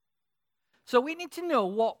 So we need to know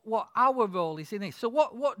what our role is in this. So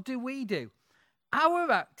what do we do?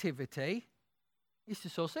 Our activity is to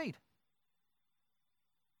sow seed.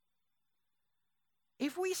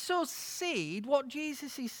 If we sow seed, what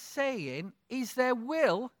Jesus is saying is there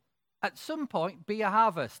will, at some point, be a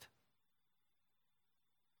harvest.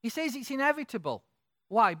 He says it's inevitable.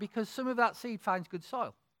 Why? Because some of that seed finds good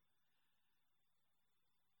soil.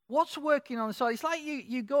 What's working on the soil? It's like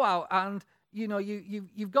you go out and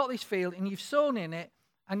you've got this field and you've sown in it,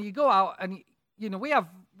 and you go out and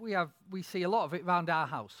we see a lot of it around our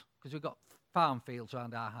house because we've got farm fields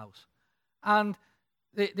around our house, and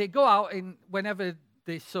they go out in whenever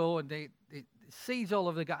they sow and they seeds all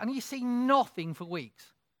over the garden, and you see nothing for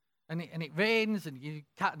weeks, and it rains and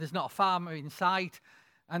there's not a farmer in sight,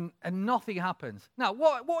 and nothing happens. Now,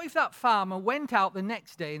 what if that farmer went out the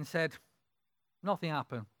next day and said, nothing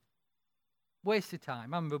happened? Waste of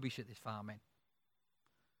time. I'm rubbish at this farming.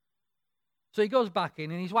 So he goes back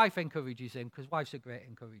in, and his wife encourages him, because wives are great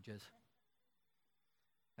encouragers.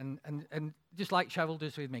 And just like Cheryl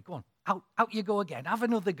does with me, go on, out you go again. Have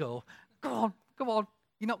another go. Go on.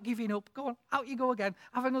 You're not giving up. Go on, out you go again.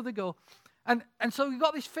 Have another go. And so we've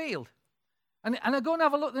got this field. And I go and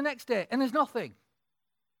have a look the next day, and there's nothing.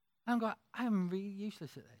 And I'm going, I am really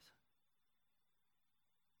useless at this.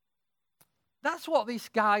 That's what this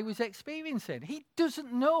guy was experiencing. He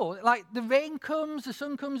doesn't know. Like, the rain comes, the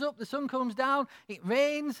sun comes up, the sun comes down, it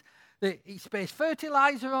rains, he sprays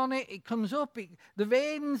fertilizer on it, it comes up, the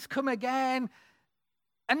rains come again,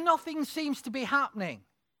 and nothing seems to be happening.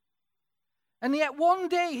 And yet one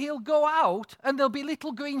day he'll go out and there'll be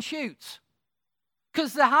little green shoots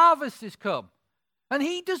because the harvest has come. And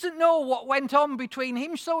he doesn't know what went on between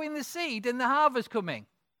him sowing the seed and the harvest coming,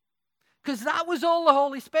 because that was all the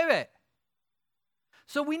Holy Spirit.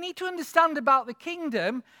 So we need to understand about the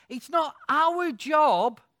kingdom, it's not our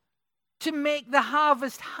job to make the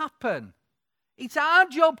harvest happen. It's our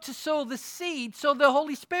job to sow the seed so the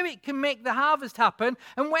Holy Spirit can make the harvest happen.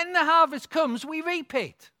 And when the harvest comes, we reap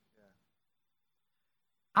it.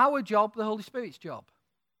 Yeah. Our job, the Holy Spirit's job.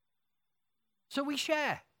 So we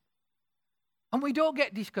share. And we don't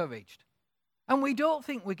get discouraged. And we don't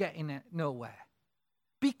think we're getting nowhere.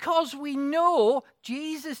 Because we know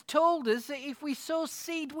Jesus told us that if we sow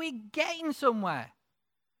seed, we're getting somewhere.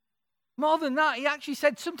 More than that, he actually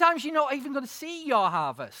said sometimes you're not even going to see your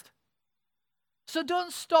harvest. So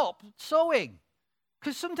don't stop sowing.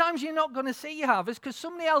 Because sometimes you're not going to see your harvest because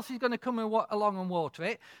somebody else is going to come along and water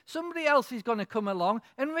it. Somebody else is going to come along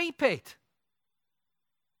and reap it.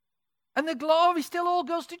 And the glory still all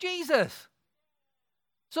goes to Jesus.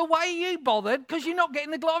 So why are you bothered? Because you're not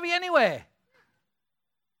getting the glory anyway.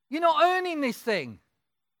 You're not earning this thing.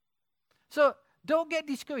 So don't get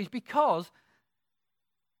discouraged, because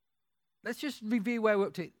let's just review where we're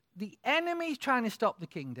up to. The enemy is trying to stop the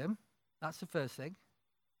kingdom. That's the first thing.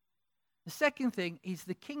 The second thing is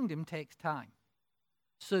the kingdom takes time.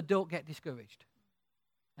 So don't get discouraged.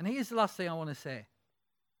 And here's the last thing I want to say.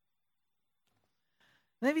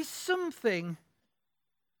 There is something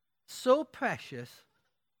so precious,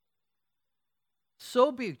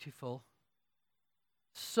 so beautiful,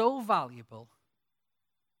 so valuable,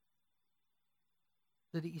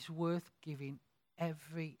 that it is worth giving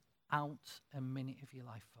every ounce and minute of your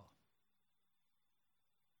life for.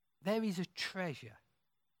 There is a treasure.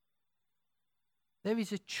 There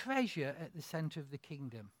is a treasure at the center of the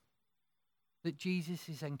kingdom that Jesus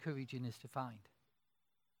is encouraging us to find.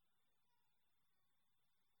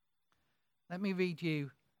 Let me read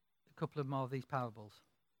you a couple of more of these parables.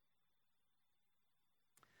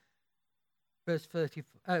 Verse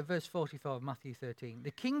 44 of Matthew 13.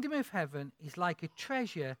 The kingdom of heaven is like a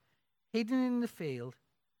treasure hidden in the field,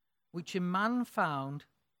 which a man found,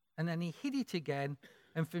 and then he hid it again,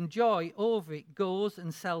 and from joy over it goes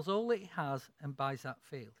and sells all that he has and buys that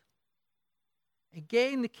field.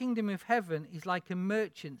 Again, the kingdom of heaven is like a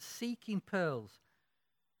merchant seeking pearls.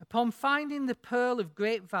 Upon finding the pearl of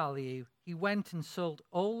great value, he went and sold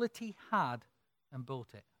all that he had and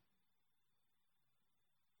bought it.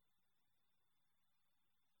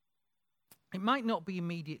 It might not be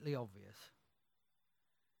immediately obvious,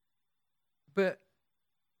 but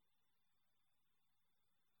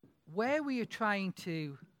where we are trying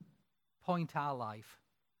to point our life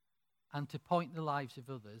and to point the lives of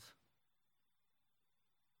others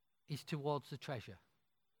is towards the treasure.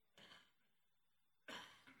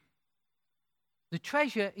 The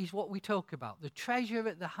treasure is what we talk about. The treasure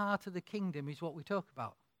at the heart of the kingdom is what we talk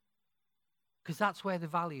about. Because that's where the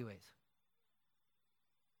value is.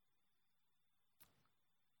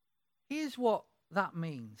 Here's what that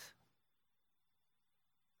means.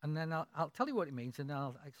 And then I'll tell you what it means, and then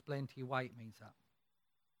I'll explain to you why it means that.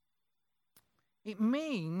 It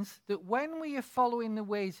means that when we are following the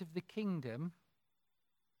ways of the kingdom,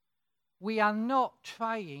 we are not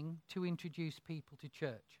trying to introduce people to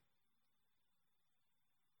church.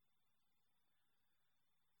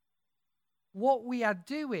 What we are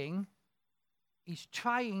doing is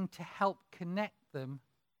trying to help connect them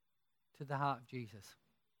to the heart of Jesus.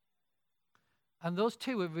 And those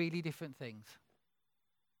two are really different things.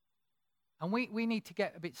 And we need to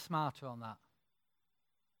get a bit smarter on that.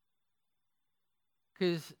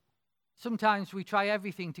 Because sometimes we try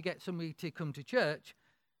everything to get somebody to come to church,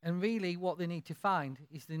 and really what they need to find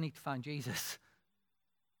is they need to find Jesus.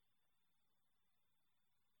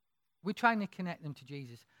 We're trying to connect them to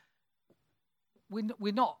Jesus.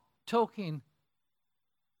 We're not talking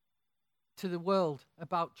to the world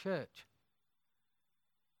about church.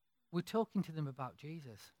 We're talking to them about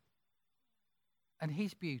Jesus and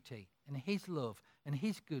his beauty and his love and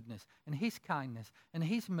his goodness and his kindness and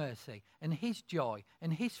his mercy and his joy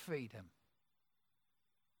and his freedom.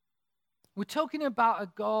 We're talking about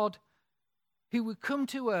a God who would come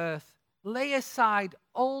to earth, lay aside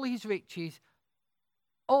all his riches,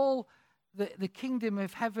 all the kingdom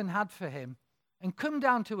of heaven had for him, and come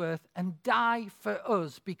down to earth and die for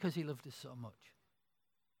us because he loved us so much.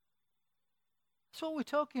 That's what we're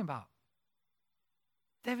talking about.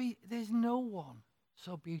 There's no one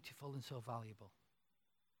so beautiful and so valuable.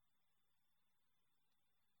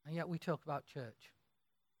 And yet we talk about church.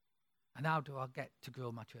 And how do I get to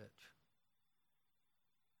grow my church?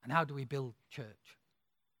 And how do we build church?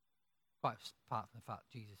 Quite apart from the fact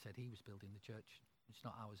Jesus said he was building the church. It's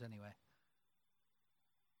not ours anyway.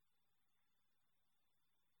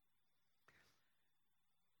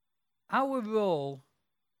 Our role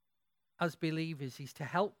as believers is to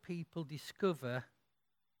help people discover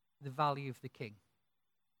the value of the King.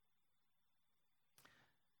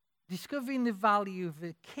 Discovering the value of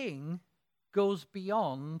the King goes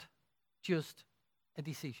beyond just a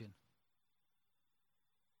decision.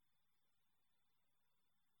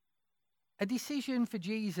 A decision for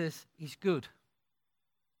Jesus is good.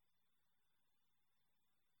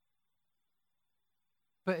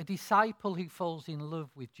 But a disciple who falls in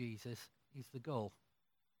love with Jesus is the goal.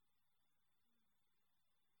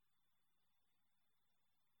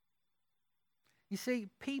 You see,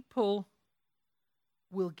 people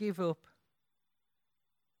will give up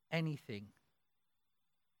anything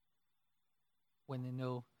when they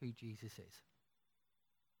know who Jesus is.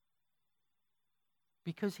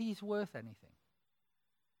 Because he's worth anything.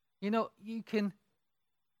 You know, you can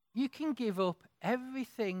give up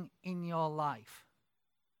everything in your life.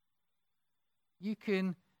 You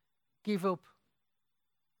can give up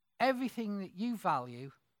everything that you value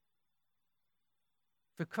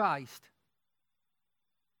for Christ,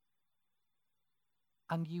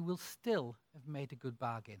 and you will still have made a good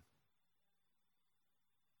bargain.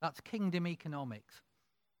 That's kingdom economics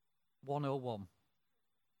 101.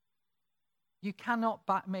 You cannot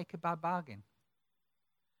make a bad bargain.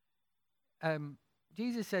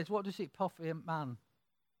 Jesus says, what does it profit a man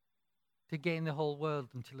to gain the whole world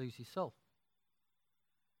and to lose his soul?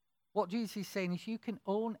 What Jesus is saying is you can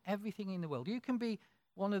own everything in the world. You can be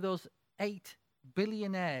one of those 8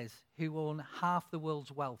 billionaires who own half the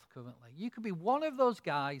world's wealth currently. You could be one of those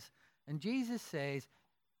guys, and Jesus says,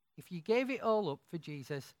 if you gave it all up for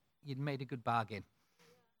Jesus, you'd made a good bargain.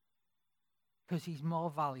 Because he's more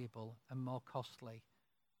valuable and more costly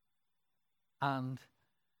and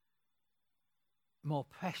more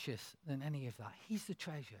precious than any of that. He's the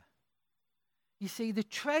treasure. You see, the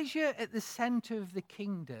treasure at the center of the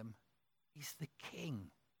kingdom is the King.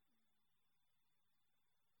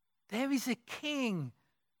 There is a King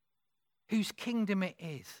whose kingdom it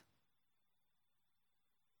is.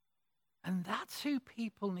 And that's who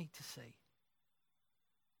people need to see.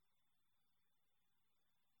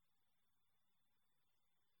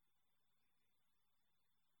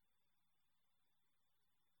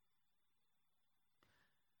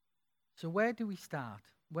 So where do we start?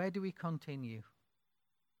 Where do we continue?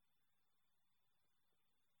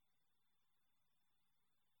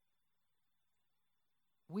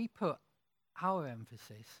 We put our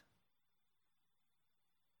emphasis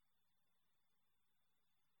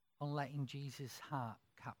on letting Jesus' heart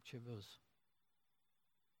capture us.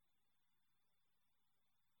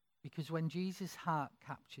 Because when Jesus' heart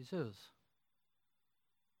captures us,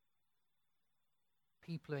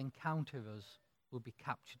 people who encounter us will be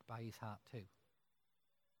captured by his heart too.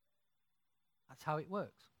 That's how it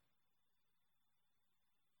works.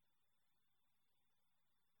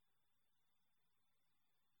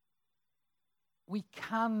 We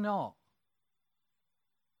cannot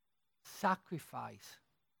sacrifice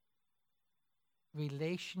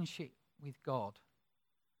relationship with God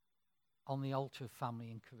on the altar of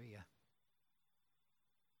family and career.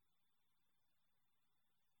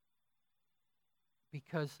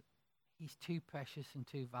 Because he's too precious and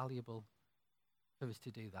too valuable for us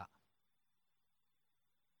to do that.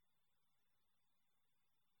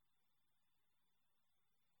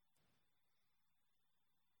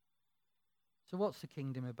 So what's the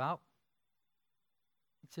kingdom about?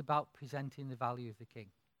 It's about presenting the value of the king.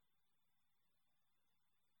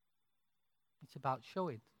 It's about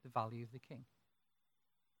showing the value of the king.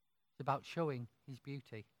 It's about showing his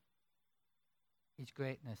beauty, his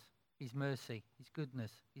greatness, his mercy, his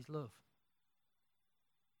goodness, his love.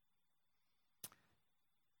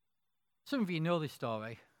 Some of you know this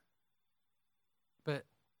story, but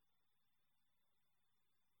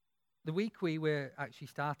the week we were actually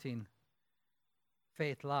starting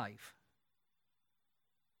Faith Life,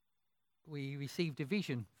 we received a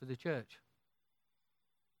vision for the church.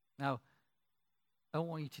 Now, I don't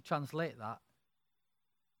want you to translate that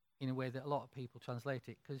in a way that a lot of people translate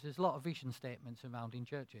it, because there's a lot of vision statements around in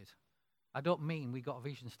churches. I don't mean we got a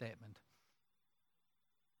vision statement.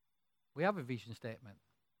 We have a vision statement.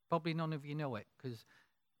 Probably none of you know it, because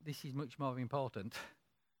this is much more important.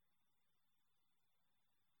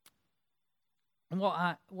 And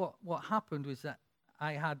what happened was that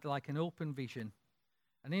I had like an open vision.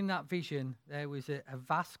 And in that vision, there was a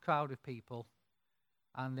vast crowd of people,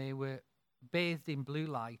 and they were bathed in blue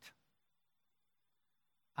light.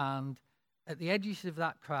 And at the edges of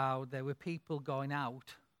that crowd, there were people going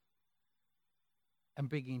out and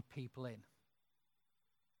bringing people in.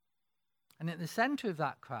 And at the center of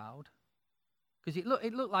that crowd, because it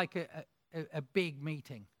looked like a big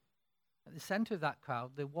meeting, at the center of that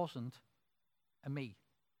crowd, there wasn't a me.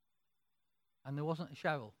 And there wasn't a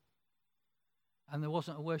Cheryl. And there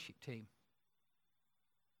wasn't a worship team.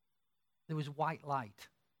 There was white light.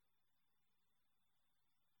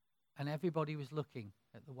 And everybody was looking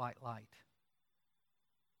at the white light.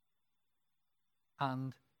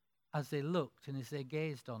 And as they looked and as they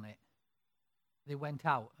gazed on it, they went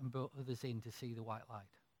out and brought others in to see the white light.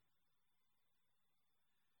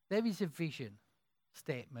 There is a vision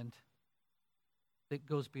statement that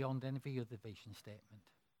goes beyond any other vision statement.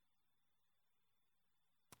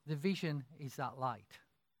 The vision is that light.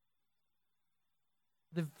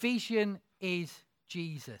 The vision is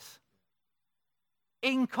Jesus.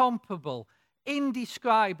 Incomparable,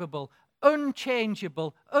 indescribable,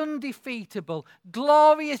 unchangeable, undefeatable,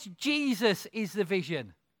 glorious Jesus is the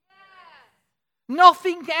vision.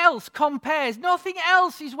 Nothing else compares. Nothing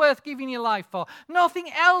else is worth giving your life for.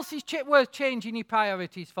 Nothing else is worth changing your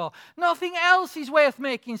priorities for. Nothing else is worth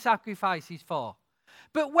making sacrifices for.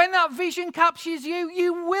 But when that vision captures you,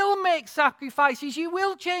 you will make sacrifices. You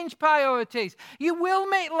will change priorities. You will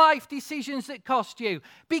make life decisions that cost you,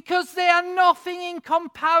 because they are nothing in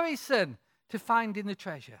comparison to finding the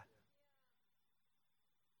treasure.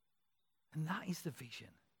 And that is the vision.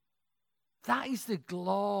 That is the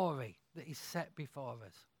glory that is set before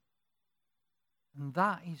us. And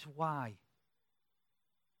that is why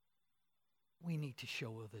we need to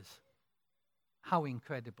show others how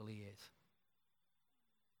incredible he is.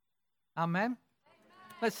 Amen? Amen.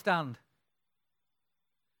 Let's stand.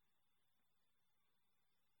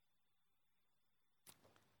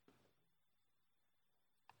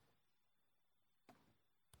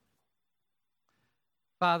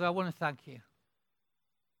 Father, I want to thank you.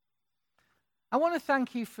 I want to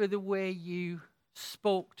thank you for the way you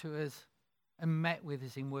spoke to us and met with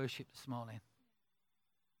us in worship this morning.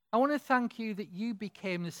 I want to thank you that you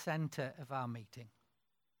became the center of our meeting.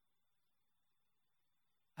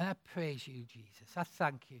 And I praise you, Jesus. I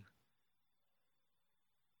thank you.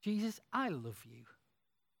 Jesus, I love you.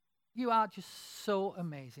 You are just so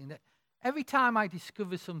amazing that every time I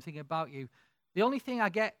discover something about you, the only thing I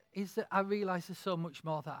get is that I realize there's so much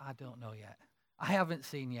more that I don't know yet. I haven't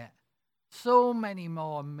seen yet. So many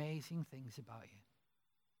more amazing things about you.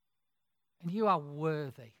 And you are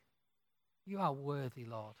worthy. You are worthy,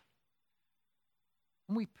 Lord.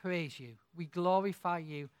 And we praise you, we glorify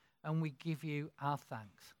you, and we give you our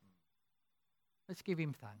thanks. Let's give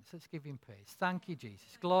him thanks. Let's give him praise. Thank you,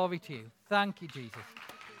 Jesus. Glory to you. Thank you, Jesus.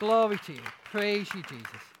 Glory to you. Praise you,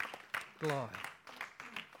 Jesus. Glory.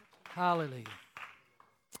 Hallelujah.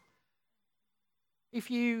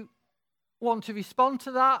 If you want to respond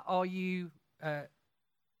to that, or you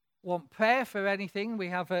want prayer for anything, we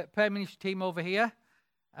have a prayer ministry team over here.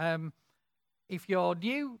 If you're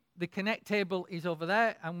new, the Connect table is over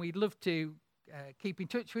there, and we'd love to keep in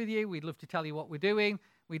touch with you. We'd love to tell you what we're doing.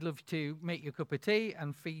 We'd love to make you a cup of tea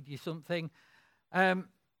and feed you something.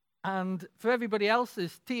 And for everybody else,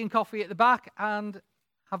 there's tea and coffee at the back, and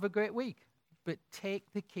have a great week. But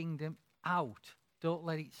take the kingdom out. Don't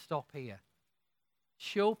let it stop here.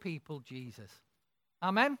 Show people Jesus.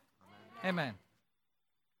 Amen? Amen. Amen.